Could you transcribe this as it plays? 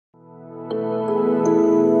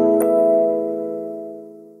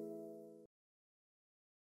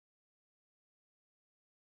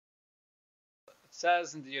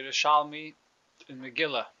says in the Yerushalmi in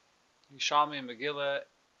Megillah, Yerushalmi in Megillah,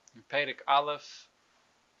 in Perek Aleph,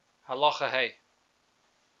 Halacha Hey,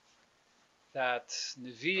 that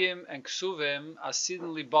Nevi'im and Ksuvim are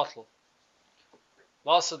suddenly bottled.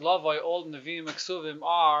 Lasad Lavai, all Nevi'im and Ksuvim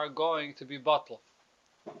are going to be bottled.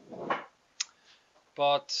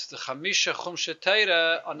 But the Chamisha Chumshe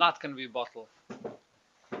Teira are not going to be bottled.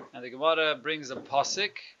 And the Gemara brings a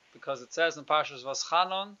pasuk because it says in Parshas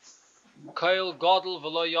Vaschanon, Koil Godel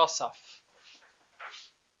V'lo Yosaf,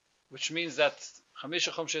 which means that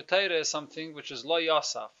Chamisha Chumshe Teira is something which is Lo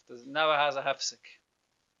Yosaf, it never has a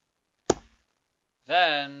hefsek.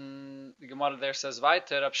 Then the Gemara there says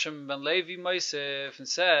weiter, Rab Shimon ben Levi Moisef, and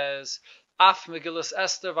says, Af Megillas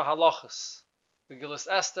Esther v'Halachos. Megillas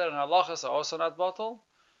Esther and Halachos are also not bottled.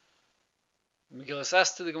 Megillas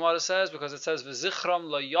Esther, the Gemara says, because it says V'zichram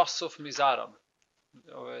lo Yosuf mizaram.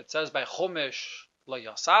 It says by Chumash lo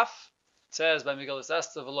Yosaf. It says by Megillas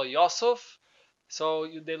Esther v'lo Yosuf. So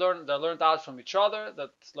they learned out from each other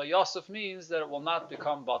that lo Yosuf means that it will not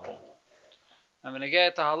become bottled. And when I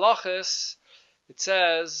get to Halachos, it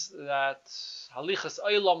says that Halichas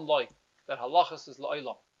Olam Loi, that Halachos is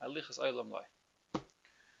Lo'olam. Halichas Olam Loi.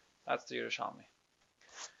 That's the Yerushalmi.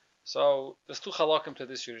 So there's two halakim to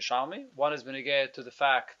this Yerushalmi. One is beneged to the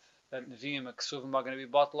fact that Nevi'im and Ksuvim are going to be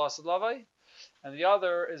bottled Lasad Lavai, and the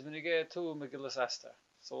other is beneged to Megillas Esther.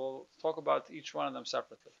 So we'll talk about each one of them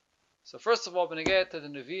separately. So first of all, beneged to the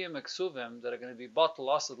Nevi'im and Ksuvim that are going to be bottled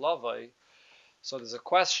Lasad Lavai. So there's a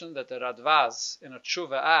question that the Radvaz in a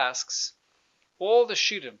tshuva asks. All the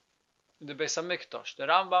shirim in the Beis HaMikdash, the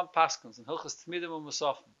Rambam Paskins and Hilchos Tmidim and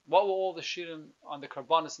Musafim, what were all the shirim on the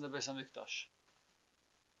Karbanis in the Beis HaMikdash?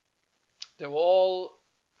 They were all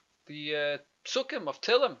the psukim of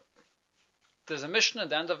Tilim. There's a Mishnah at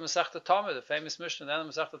the end of Masechta Tamid, the famous Mishnah at the end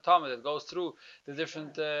of Masechta Tamid that goes through the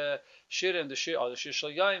different shirim, the Shir Shal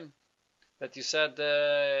Yaim that you said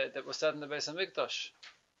that was said in the Beis HaMikdash.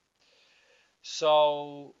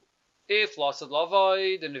 So if Lasad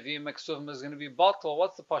Lavai, the Nevi'im and Ksuvim is going to be bottled,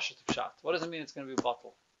 what's the Pashat Pshat? What does it mean it's going to be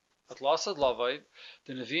bottled? But Lasad Lavai,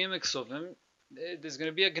 the Nevi'im and Ksuvim, there's going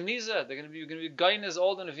to be a Geniza. They're going to be Gainas,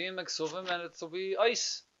 all the Nevi'im and Ksuvim, and it will be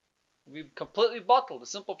ice. It will be completely bottled. The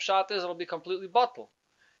simple Pshat is it will be completely bottled.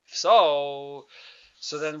 If so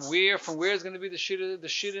then from where is going to be the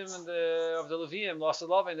Shirim and of the Levi'im, Lasad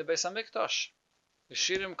Lavai, in the Beis HaMikdash? The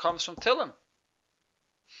Shirim comes from Tilim.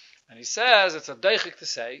 And he says it's a deichik to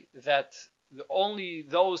say that only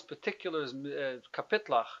those particular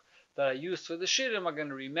kapitlach that are used for the shirim are going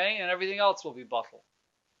to remain, and everything else will be bottled.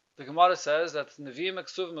 The Gemara says that Nevi'im and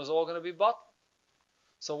Ksuvim is all going to be bottled.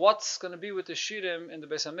 So what's going to be with the shirim in the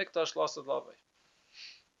Beis HaMikdash Lasad Lavai?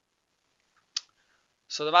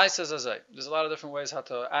 So the Mai says there's a lot of different ways how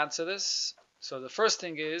to answer this. So the first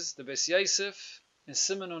thing is the Beis Yosef in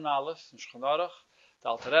Siman Nun Aleph in Shulchan Aruch, the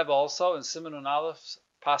Alter Rebbe also in Siman Nun Aleph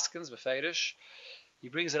Paskins befeirish. He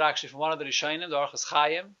brings it actually from one of the Rishonim, the Orchos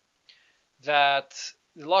Chaim, that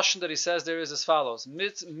the lashon that he says there is as follows: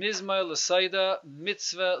 Mizma l'Sayda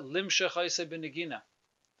mitzvah limshach oisei b'negina.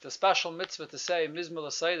 The special mitzvah to say Mizma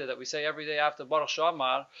l'Sayda that we say every day after Baruch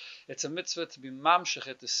Shamar, it's a mitzvah to be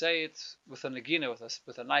mamshech, to say it with a negina,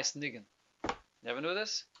 with a nice niggin. You ever knew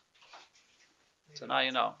this? So now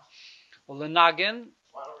you know. Well, the nagin.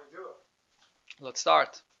 Why don't we do it? Let's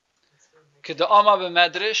start. Kida'ama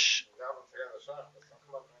b'medrish.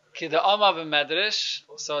 Kida'ama b'medrish.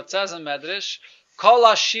 So it says in Medrish, Kol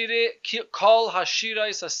hashirais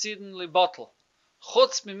hasidin libotl,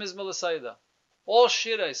 chutz mimizma l'sayda. All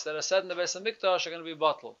shirais that are said in the Beis HaMikdash are going to be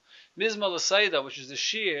bottled. Mizma l'sayda, which is the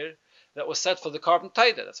shir that was set for the carbon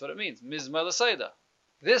taita. That's what it means. Mizma l'sayda.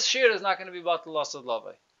 This shir is not going to be bottled Lasad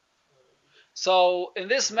Lavai. So in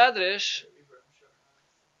this Medrish,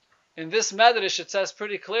 it says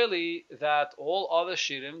pretty clearly that all other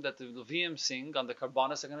shirim that the Leviim sing on the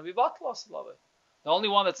Karbanis are going to be bottled. The only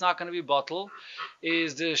one that's not going to be bottled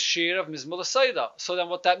is the shir of Mizma l'Sayda. So then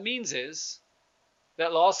what that means is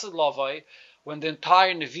that Lasad Lavai, when the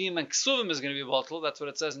entire Nevi'im and Ksuvim is going to be bottled, that's what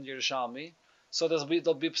it says in Yerushalmi, so there'll be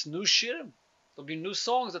new shirim. There'll be new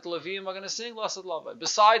songs that the Leviim are going to sing Lasad Lavai,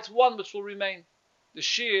 besides one which will remain, the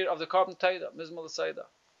shir of the carbon taita, Mizma l'Sayda.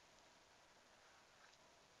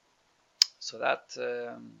 So that's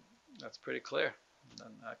pretty clear.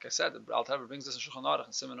 And like I said, the Alter Rebbe brings this in Shulchan Aruch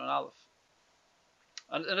and Siman Nun Aleph.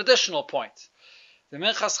 An additional point, the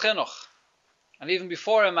Minchas Chinuch, and even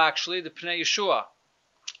before him actually, the Pnei Yeshua,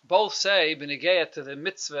 both say b'negeya to the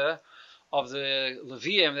mitzvah of the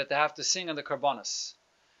Leviim that they have to sing on the Karbanis.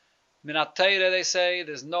 Minat Teira, they say,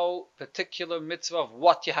 there's no particular mitzvah of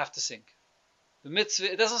what you have to sing. The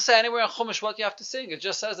mitzvah, it doesn't say anywhere in Chumash what you have to sing. It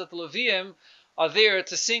just says that the Leviim are there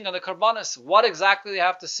to sing on the karbanis. What exactly they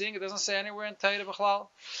have to sing, it doesn't say anywhere in Torah B'chlal.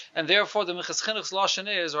 And therefore the Megillas Chinuch's lashon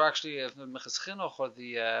is, or actually the Megillas Chinuch or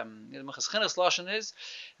the Megillas Chinuch's lashon is,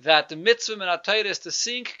 that the mitzvah in Torah is to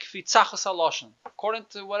sing kfi tzachas halashon, according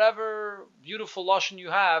to whatever beautiful lashon you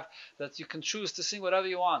have, that you can choose to sing whatever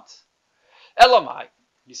you want. Elamai,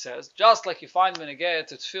 he says, just like you find Megillah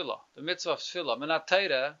to tefillah, the mitzvah of tefillah, Min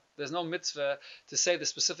Torah, there's no mitzvah to say the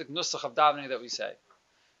specific nusach of davening that we say.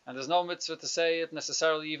 And there's no mitzvah to say it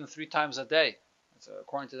necessarily even 3 times a day.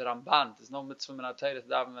 According to the Ramban, there's no mitzvah Min Torah to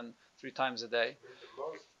daven 3 times a day. The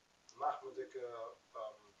most machmadik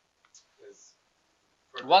is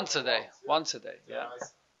once a day, yeah.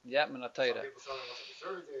 Nice. Yeah, Min Torah. Some people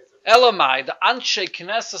tell them 30 days. Elamai, the Anshe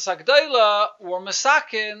Knesset Agdola were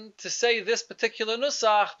masakin to say this particular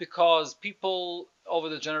nusach because people over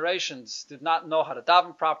the generations did not know how to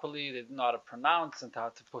daven properly, they didn't know how to pronounce and how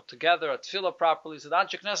to put together a tefillah properly. So the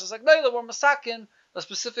Anshe Knesset Agdola were masakin a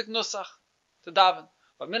specific nusach to daven.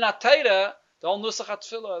 But Min Torah, the whole nusach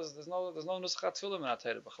tefillah is there's no nusach tefillah Min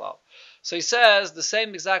Torah b'chlal. So he says the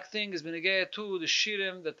same exact thing is benegeh to the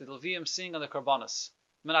shirim that the Leviim sing on the karbanos.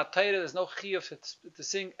 Min Torah, there's no chiyuv to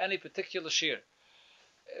sing any particular shir,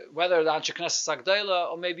 whether the Anshe Knesset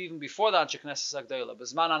Agdola or maybe even before the Anshe Knesset Agdola. But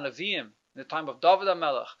Zman HaNeviim, in the time of David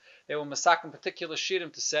HaMelech, they were masaking particular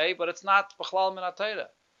shirim to say, but it's not b'chlal Min Torah.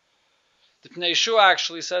 The Pnei Yeshua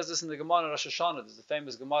actually says this in the Gemara Rosh Hashanah. There's the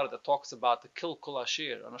famous Gemara that talks about the Kilkul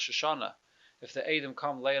Ashir on Rosh Hashanah. If the Eidim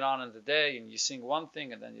come later on in the day and you sing one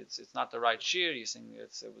thing and then it's not the right shir, you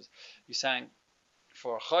sang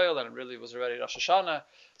for a chayil and it really was already Rosh Hashanah.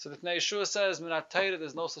 So the Pnei Yeshua says, Min Torah,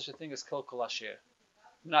 there's no such a thing as Kilkul Ashir.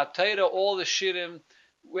 Min Torah, all the shirim,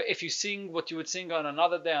 if you sing what you would sing on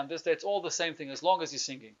another day, on this day, it's all the same thing as long as you're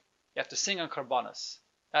singing. You have to sing on karbanos.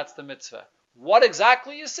 That's the mitzvah. What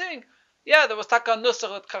exactly you sing? Yeah, there was taka nusach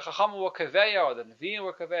that Chacham were kaveya or the Nevi'im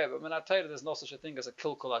were kaveya, but Min Torah, there's no such a thing as a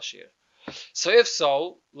Kilkul Ashir. So if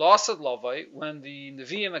so, Lasad Lavai, when the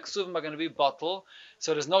Nevi'im and Ksuvim are going to be bottle,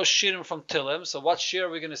 so there's no shirim from Tilim, so what shir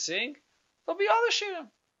are we going to sing? There'll be other shirim.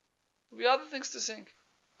 There'll be other things to sing.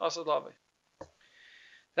 Lasad Lavai.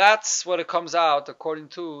 That's what it comes out according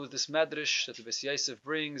to this medrash that the Beis Yosef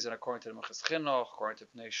brings, and according to the Megillas Chinuch, according to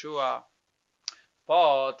Pnei Yeshua.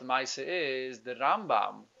 But the Maise is the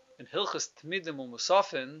Rambam in Hilchos Tmidim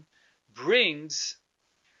u'Musafin brings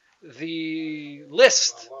the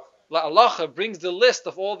list. Halacha brings the list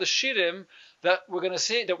of all the shirim that we're going to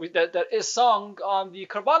see that is sung on the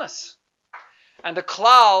karbanos, and the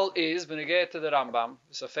klal is benegeh to the Rambam.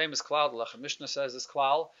 It's a famous klal. The Mishnah says this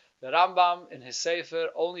klal. The Rambam in his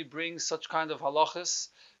sefer only brings such kind of halachas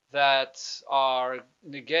that are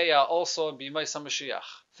negeya also b'yimei Moshiach.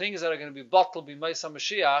 Things that are going to be bottled b'yimei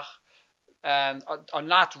Moshiach and are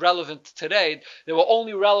not relevant today. They were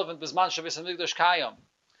only relevant b'zman Shabbos Hamikdash Kayam.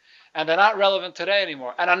 And they're not relevant today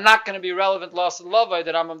anymore. And are not going to be relevant Lasad Lavai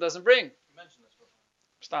that Rambam doesn't bring. You mentioned this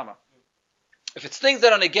before. Stama. If it's things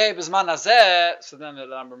that are negei b'zman hazeh, so then the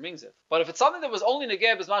Rambam brings it. But if it's something that was only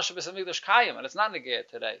negei b'zman Shabbos Hamikdash Kayim, and it's not negei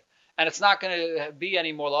today, and it's not going to be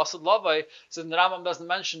anymore Lasad Lavai, so then the Rambam doesn't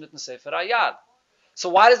mention it in Sefer Ayad. So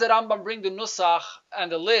why does the Rambam bring the nusach and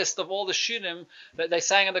the list of all the shirim that they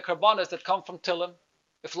sang in the karbanos that come from Tilim?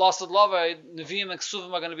 If Lasad Lavai, Nevi'im and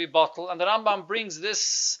Ksuvim are going to be bottled, and the Rambam brings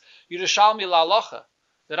this Yerushalmi la'alacha.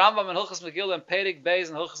 The Rambam in Hilchos Megillah and Perik Beis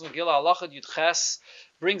and Hilchos Megillah halacha Yud Ches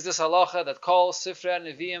brings this halacha that calls Sifrei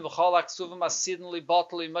Nevi'im v'chol Ksuvim asidin li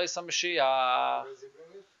bottle imais HaMashiach.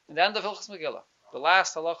 In the end of Hilchos Megillah, the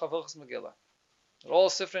last halacha of Hilchos Megillah, that all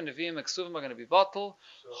Sifrei Nevi'im and Ksuvim are going to be bottled.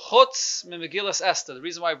 Chutz mi Megillas Esther. The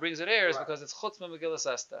reason why he brings it here is because it's Chutz mi Megillas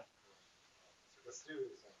Esther.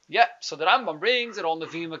 Yeah, so the Rambam brings it all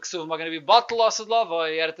Nevi'im and Ksuvim are going to be bottled Lasad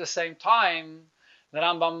Lavai, yet at the same time the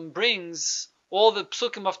Rambam brings all the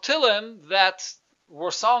psukim of Tilim that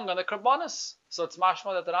were sung on the karbanos. So it's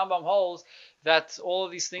mashma that the Rambam holds that all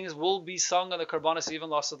of these things will be sung on the karbanos, even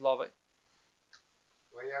Lasad Lavai.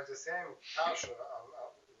 When you have the same kasha on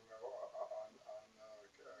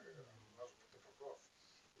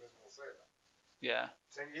Yeah.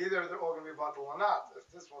 saying either they're all going to be bottled or not.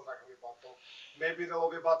 If this one's not going to be bottled, maybe they'll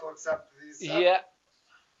all be bottled except these seven. Yeah.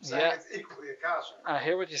 Saying it's equally a kasha. I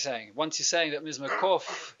hear what you're saying. Once you're saying that Mizmah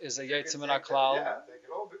Kuf is a Yetzim and a Klal. Yeah, they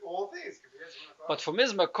could all be, all these could be Yetzim and a Klal. But for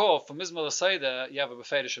Mizmah Kuf, for Mizmah L'Seidah, you have a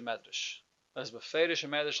Beferish and Medrash. There's a Beferish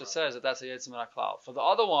and Medrash that says that that's a Yetzim and a Klal. For the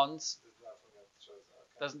other ones,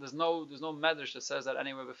 there's no Medrash that says that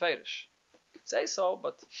anywhere Beferish. Say so,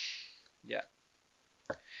 but yeah.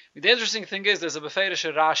 The interesting thing is there's a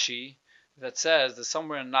Beferish Rashi that says there's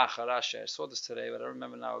somewhere in Nacha Rashi. I saw this today, but I don't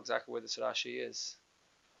remember now exactly where this Rashi is.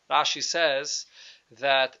 Rashi says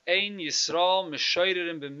that Ein Yisrael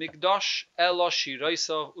Meshoirim b'Mikdash Elo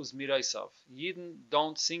Shiraisav Uzmiraisav. Yidden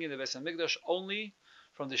don't sing in the Beis HaMikdash only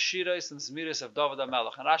from the Shirais and Zmiris of David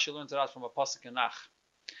HaMelech. And Rashi learned that from a pasuk in Nach.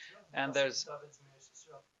 And there's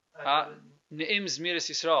Ne'im Zmiris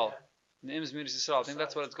Yisrael. Ne'im Zmiris Yisrael. I think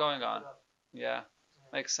that's what it's going on. Yeah,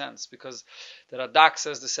 makes sense, because the Radak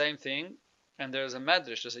says the same thing, and there's a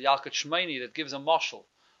Medrash, there's a Yalkut Shmeini that gives a mashal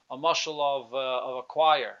of a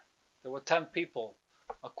choir. There were 10 people,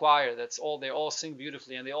 a choir they all sing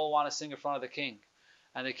beautifully, and they all want to sing in front of the king.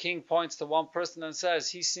 And the king points to one person and says,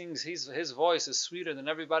 he sings, his voice is sweeter than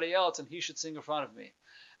everybody else, and he should sing in front of me.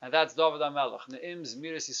 And that's David HaMelech, Ne'im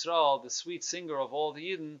Zmiris Yisrael, the sweet singer of all the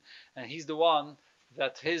Yidden, and he's the one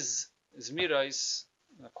that his Zmirais,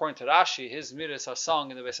 according to Rashi, his Zmiris are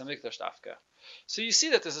sung in the Beis HaMikdash Dafka. So you see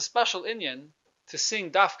that there's a special inyan to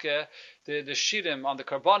sing Dafka, the Shirim on the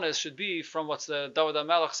Karbanis should be from what the David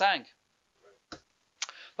HaMelech sang.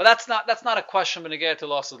 But that's not a question when you get to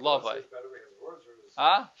Lost Lovai.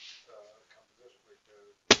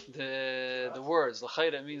 The words.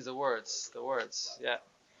 L'chayda means the words. The words. Yeah.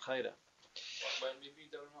 L'chayda. Maybe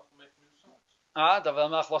David HaMelech will make new songs. David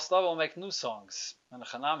HaMelech Lost Lovai will make new songs. And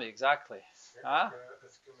Chanami, exactly. It's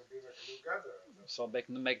going to be like a new gather. So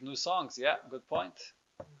make new songs. Yeah, good point.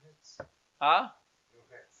 New hits,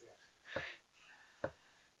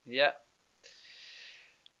 Yeah.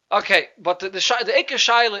 Okay, but the Eker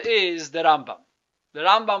Shaila is the Rambam. The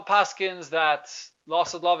Rambam paskins that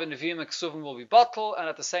Lasad Love and Nevi'im and Ksuvim will be bottled, and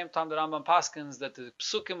at the same time the Rambam paskins that the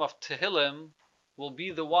Psukim of Tehillim will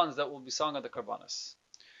be the ones that will be sung at the Karbanis.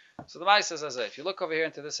 So the Maisa says, if you look over here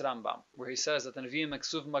into this Rambam, where he says that the Nevi'im and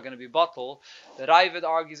Ksuvim are going to be bottled, the Ravid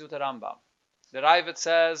argues with the Rambam. The Ravid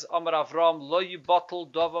says, Amar Avram, lo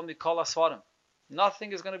yibatel dova mikol asfarim.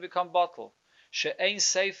 Nothing is going to become bottled. She'ein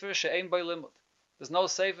sefer, she'ein by limud. There's no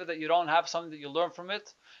sefer that you don't have something that you learn from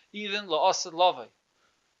it, even la'asad lavai.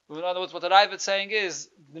 In other words, what the Ravid is saying is,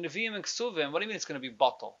 the Nevi'im and Ksuvim, what do you mean it's going to be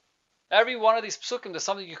bottled? Every one of these psukim, there's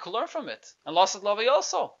something you can learn from it. And la'asad lavai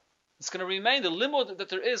also. It's going to remain, the limud that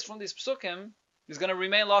there is from these psukim is going to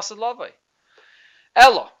remain la'asad lavai.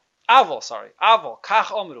 Aval,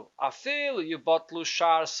 kach omru. Afil yibotlu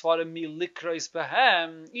shar svarim mi likreis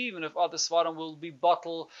behem. Even if other svarim will be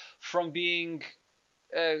bottled from being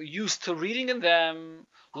used to reading in them.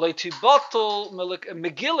 Loitibotl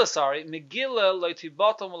Megillah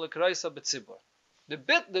loitibotl melikreisa betzibur. The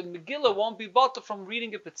Megillah won't be bottled from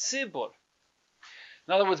reading it betzibur.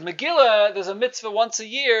 In other words, Megillah, there's a mitzvah once a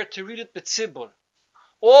year to read it betzibur.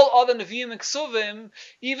 All other Nevi'im and Ksuvim,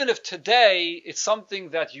 even if today it's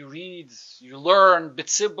something that you read, you learn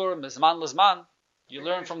betzibur, mizman lizman, you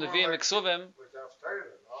learn from Nevi'im and Ksuvim,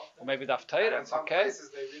 or maybe Daf Torah, in some okay?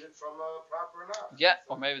 places they read it from a proper Nach. Yeah,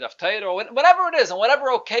 or maybe Daf Torah, or whatever it is, on whatever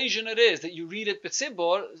occasion it is that you read it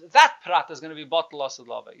betzibur, that prat is going to be bottled Lasad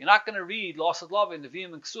Lava. You're not going to read Lasad Lava in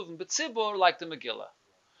Nevi'im and Ksuvim betzibur like the Megillah.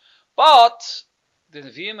 But the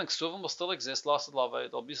Nevi'im and Ksuvim will still exist, Lasad Lava.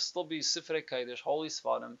 There'll still be Sifrei Kodesh, Holy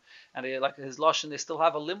Svarim, and they, like his Lashon, they still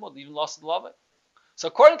have a limud, even Lasad Lava. So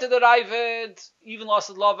according to the Ravid, even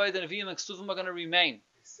Lasad Lava, the Nevi'im and Ksuvim are going to remain.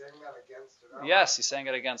 He's saying that against the Rambam. Yes, he's saying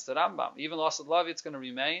it against the Rambam. Even Lasad Lava, it's going to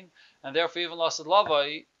remain, and therefore even Lasad Lava,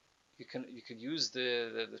 you could use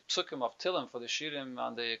the psukim of Tilim for the Shirim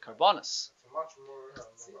and the Karbanis. Much more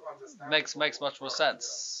understandable. Makes much more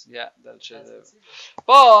sense. Yeah, that should.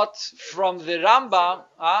 But from the Rambam,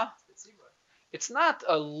 it's not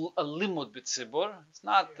a limud b'tzibur. It's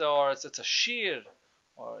not, or it's a shir,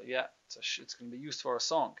 or it's going to be used for a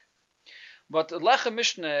song. But the Lechem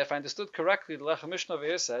Mishnah, if I understood correctly, the Lechem Mishnah over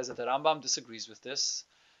here says that the Rambam disagrees with this,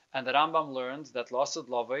 and the Rambam learned that Lasad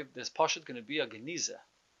Lavai, there's pashut going to be a geniza.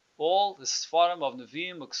 All the Sfarim of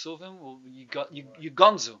Nevi'im, Ksuvim, will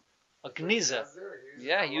yigonzu. A geniza.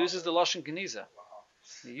 Yeah, he uses the Lashon geniza.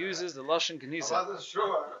 He uses the Lashon geniza. I wasn't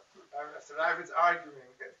sure. So Ravid's arguing.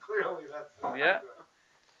 Clearly that's... Yeah.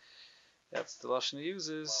 That's the Lashon he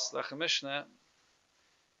uses. Lechem Mishnah.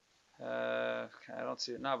 I don't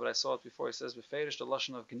see it now, but I saw it before. He says, Beferish the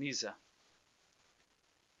Lashon of geniza.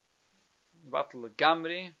 Batel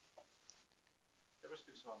Gamri.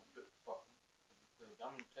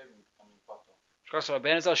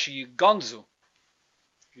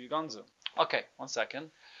 Okay, 1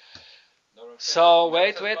 second. So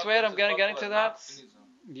wait, I'm getting to that.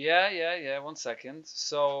 Yeah, 1 second.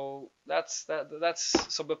 So that's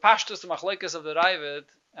so bepashtus the machlekes of the Ravid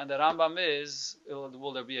and the Rambam is,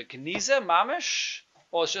 will there be a geniza mamish,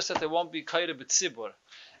 or it's just that there won't be kaira b'tzibur?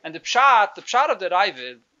 And the pshat of the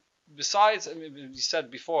Ravid, besides, I mean, you said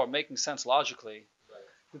before, making sense logically.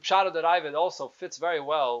 The pshat of the Ravid also fits very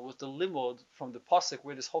well with the limud from the pasuk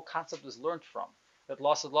where this whole concept is learned from. that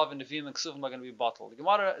Lasad Love and Nevi'im and Ksuvim are going to be bottled. The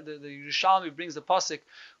Gemara, the Yerushalmi brings the pasuk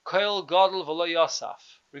Koil Gadol V'lo Yosaf.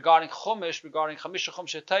 Regarding Chumash, regarding Chamisha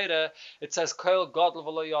Chumshe Teire, it says Koil Gadol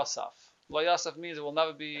V'lo Yosaf. Lo Yosaf means it will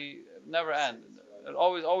never end. It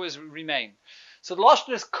always remain. So the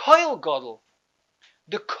lashon is Koil Gadol.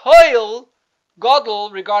 The Koil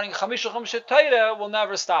Gadol regarding Chamisha Chumshe Teire will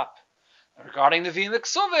never stop. Regarding the Nevi'im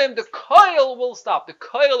Ksuvim, the Koil will stop. The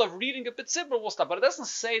Koil of reading a B'tzibur will stop. But it doesn't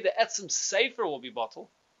say the Etzim Sefer will be bottled.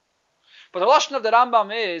 But the lashon of the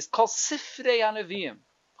Rambam is Kol Sifrei HaNevi'im.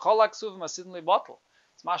 Chol HaKsuvim Asidin Bottle.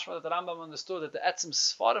 It's mashma that the Rambam understood that the Etzim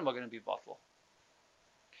Sfarim are going to be bottled.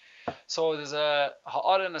 So there's a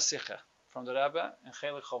Ha'ara and a Sicha from the Rebbe in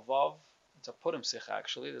Chelik Chavav. It's a Purim Sicha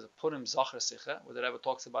actually. There's a Purim Zachar Sicha where the Rebbe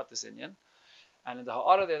talks about this inyan. And in the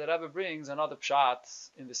Ha'ara there, the Rebbe brings another pshat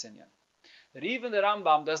in this inyan. That even the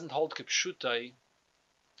Rambam doesn't hold kipshutai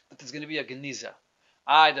that there's going to be a geniza.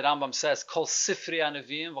 The Rambam says Kol Sifri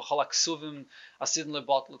Anavim v'Chol Aksuvim Asidin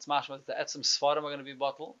LeBottle. It's mashma that the Etzim Sfarim are going to be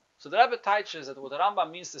bottled. So the Rebbe teaches that what the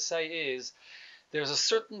Rambam means to say is there's a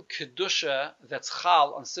certain kedusha that's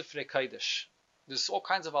chal on Sifrei Kodesh. There's all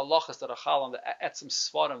kinds of halachos that are chal on the Etzim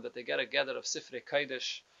Sfarim that they get together of Sifrei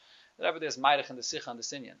Kodesh. The Rebbe there's Meirich in the Sicha and the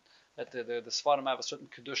Sinyan. That the Sfarim have a certain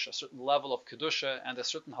kedusha, a certain level of kedusha, and there's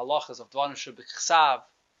certain halachas of dvarim shebechsav,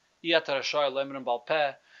 iyatar hashoy lemrim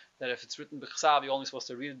balpeh, that if it's written bechsav, you're only supposed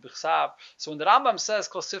to read it bechsav. So when the Rambam says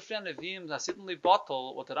kol sifrei neviim nasidinli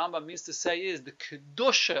bottle, what the Rambam means to say is the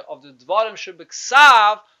kedusha of the dvarim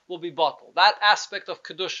shebechsav will be bottled. That aspect of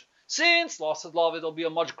kedusha. Since Lasad Love, there'll be a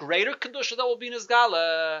much greater kedusha that will be in his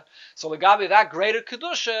gala. So legabi that greater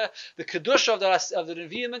kedusha, the kedusha of the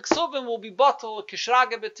Nevi'im and Ksuvim will be bottled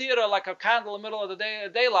kishrage betira, like a candle in the middle of the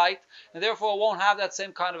daylight, and therefore it won't have that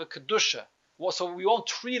same kind of a kedusha. So we won't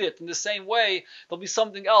treat it in the same way. There'll be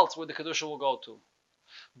something else where the kedusha will go to.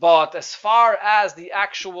 But as far as the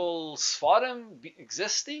actual Sfarim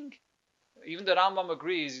existing, even the Rambam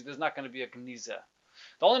agrees there's not going to be a gniza.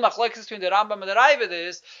 The only machlokes between the Rambam and the Ravid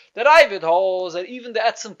is the Ravid holds that even the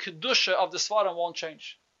etzim kedusha of the Svarim won't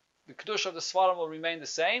change. The kedusha of the Svarim will remain the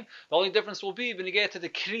same. The only difference will be when you get to the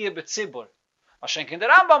kriya b'tzibur. Mashenkin the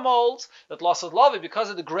Rambam holds that Lasad Lavi,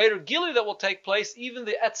 because of the greater gili that will take place, even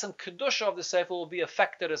the etzim kedusha of the Sefer will be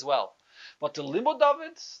affected as well. But the limud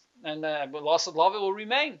David and Lasad Lavi will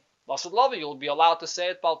remain. Lasad Lavi, you'll be allowed to say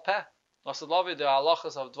it bal peh. Lasad Lavi, the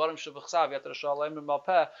halachas of dvarim shebechsav yatar shalem and bal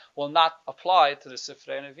peh will not apply to the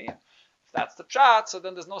Sifrei Nevi'im. If that's the pshat, so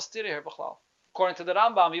then there's no stira here b'chlal. According to the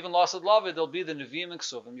Rambam, even Lasad Lavi, there'll be the Nevi'im and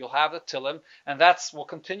Ksuvim. You'll have the Tilim, and we'll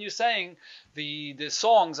continue saying the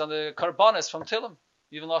songs on the Karbanis from Tilim.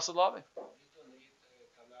 Even Lasad Lavi.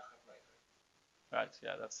 Right,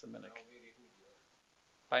 yeah, that's the minik.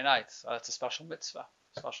 By night, that's a special mitzvah.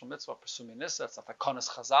 Special mitzvah, presuming this, that's a takonis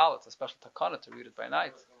chazal, it's a special takona to read it by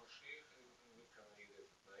night.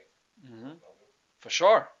 Mm-hmm. For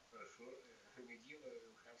sure.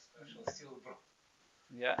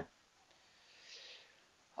 Yeah.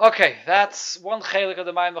 Okay, that's one chelik of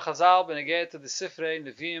the Mayim Chazal, benegay to the Sifrei,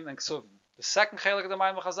 Nevi'im, and Ksuvim. The second chelik of the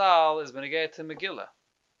Mayim Chazal is benegay to Megillah.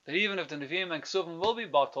 That even if the Nevi'im and Ksuvim will be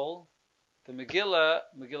bottled, the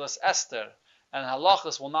Megillas Esther, and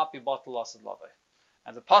Halachos will not be bottled Lasad Lavei.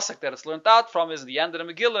 And the pasuk that it's learned out from is the end of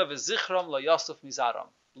the Megillah, V'zichram lo Yosef mizaram.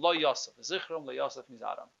 Lo Yosef. V'zichram lo Yosef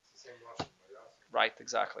mizaram. Right,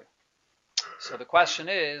 exactly. So the question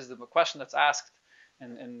is, the question that's asked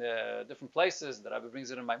in different places, that Rabbi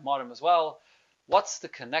brings it in my Marim as well, what's the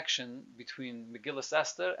connection between Megillas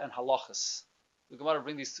Esther and Halachos? The Gemara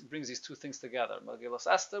brings these two things together. Megillas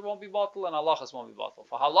Esther won't be bottled and Halachos won't be bottled.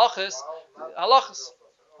 For Halachos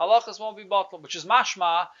won't be bottled, which is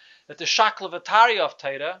mashma that the Shaklavatari of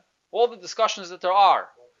Torah, all the discussions that there are,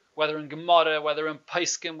 whether in Gemara, whether in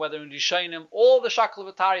Paiskim, whether in Rishonim, all the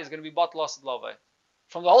Shaklavatari is going to be bottled Lasad Lavei.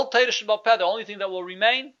 From the whole Torah Shebal Peh, the only thing that will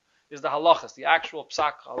remain is the halachas, the actual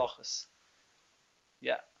psak halachas.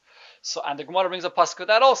 Yeah. So, and the Gemara brings a pasuk of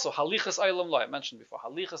that also. Halichas olam lo. I mentioned before.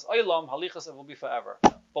 Halichas olam, halichas it will be forever.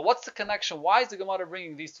 But what's the connection? Why is the Gemara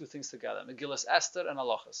bringing these two things together? Megillas Esther and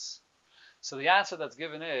halachas. So the answer that's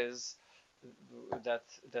given is that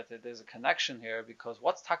there's a connection here, because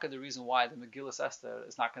what's taka the reason why the Megillas Esther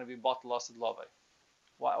is not going to be bottled Lasad Lavei?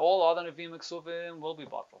 Why all other Nevi'im and Ksuvim will be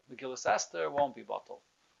bottled. Megillas Esther won't be bottled.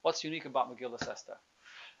 What's unique about Megillas Esther?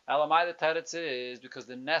 Elamai the Teretz is because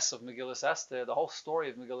the ness of Megillas Esther, the whole story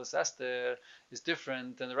of Megillas Esther is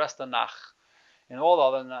different than the rest of Nach. In all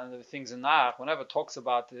other things in Nach, whenever it talks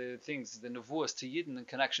about the things, the Nevuas to Yidden and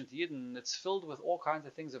connection to Yidden, it's filled with all kinds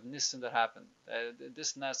of things of Nissen that happen.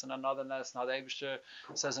 This ness and another ness, and how the Eibishter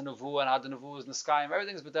says a Nevuah, and how the Nevuah is in the sky, and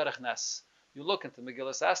everything's B'derech ness. You look into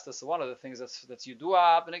Megillas Esther, so one of the things that's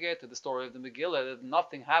Yudua to the story of the Megillah, that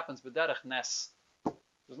nothing happens b'derech nes.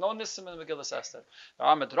 There's no nisim in the Megillas Esther. There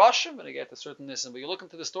are medrashim, and you get a certain nisim, but you look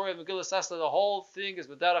into the story of Megillas Esther, the whole thing is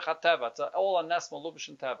b'derech hateva. It's all a nes malubish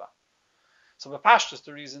and teva. So b'pashtus,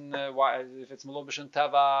 the reason why, if it's malubish and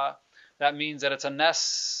teva, that means that it's a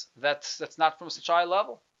nes that's not from such a high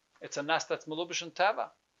level. It's a nes that's malubish and teva.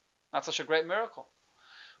 Not such a great miracle.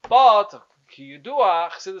 But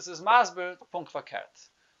Kiyuduach, Chassidus is masber, punkt verkehrt.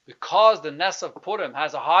 Because the nes of Purim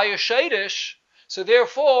has a higher shadish, so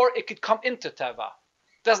therefore it could come into teva.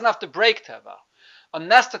 It doesn't have to break teva. A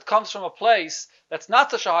nes that comes from a place that's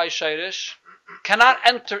not such a high shadish cannot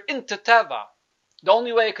enter into teva. The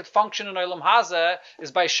only way it could function in Olam Hazeh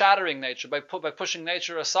is by shattering nature, by pushing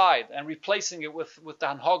nature aside and replacing it with the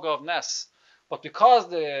hanhoga of nes. But because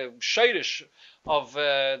the shadish of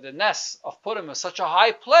the nes of Purim is such a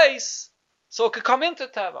high place, so it could come into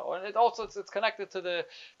teva. And it also it's connected to the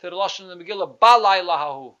lashon in the Megillah balayla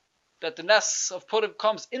hahu, that the nes of Purim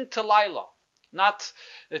comes into Laila. Not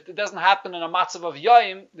it doesn't happen in a matzav of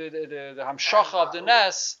Yom. The hamshacha of the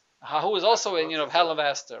nes. Hahu is also in Hel of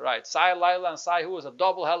Esther, right? Sai Laila and Sai Hu is a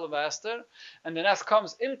double Hel of Esther, and the nes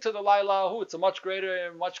comes into the Laila Hu. It's a much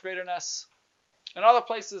greater nes. In other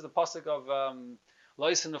places, the pasuk of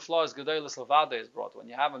Lois in the Flaw is Gedolos Levade is brought. When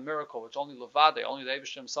you have a miracle which only Levade, only the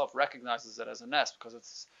Eibush himself recognizes it as a nes, because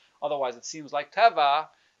it's otherwise it seems like Teva.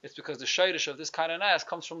 It's because the shadish of this kind of nes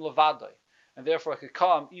comes from Levade, and therefore it could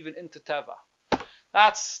come even into Teva.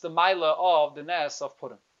 That's the Maila of the nes of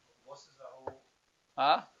Purim. What's the whole?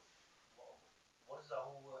 Huh? What is the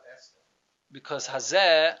whole Esther? Because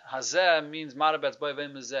hazeh means marabetz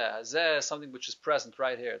boivim hazeh. Hazeh is something which is present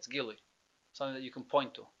right here. It's gili, something that you can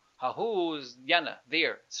point to. Hahu is yena,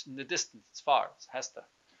 there. It's in the distance. It's far. It's hester.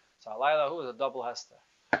 So halayla hu is a double hester.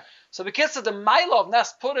 So because of the maila of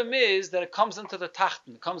nes purim is that it comes into the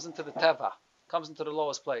tachten, it comes into the teva, it comes into the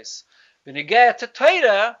lowest place. When you get to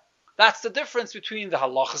Torah, that's the difference between the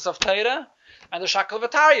halachos of Torah and the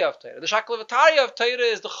shaklavataria of Torah. The shaklavataria of Torah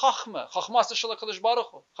is the chachma. Chachmas shel HaKadosh Baruch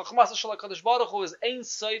Hu. Chachmas shel HaKadosh Baruch Hu is ein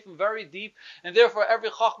sof and very deep, and therefore every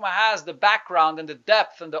chachma has the background and the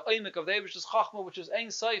depth and the oimik of the Eibish's chachma, which is ein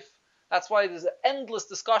sof. That's why there's an endless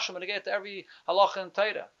discussion when you get to every halacha in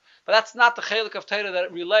Torah. But that's not the chelik of Torah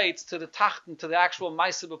that relates to the tachten, to the actual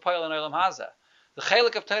ma'aseh b'poel in Olam Hazeh. The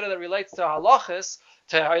chelik of Torah that relates to halachas,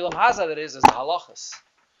 to Olam Hazeh, that is the halachas.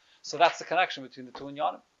 So that's the connection between the two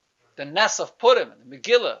inyanim. The nes of Purim, the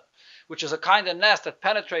Megillah, which is a kind of nes that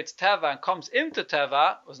penetrates Teva and comes into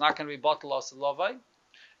Teva, was not going to be bottle of Lovai.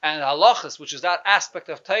 And halachas, which is that aspect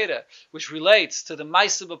of Torah, which relates to the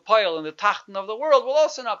Maaseh b'poel and the Tachten of the world, will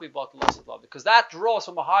also not be bottle of Lovai, because that draws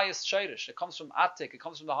from the highest shadish. It comes from Atik, it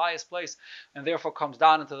comes from the highest place, and therefore comes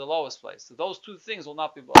down into the lowest place. So those two things will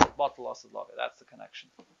not be bottle of Lovai. That's the connection.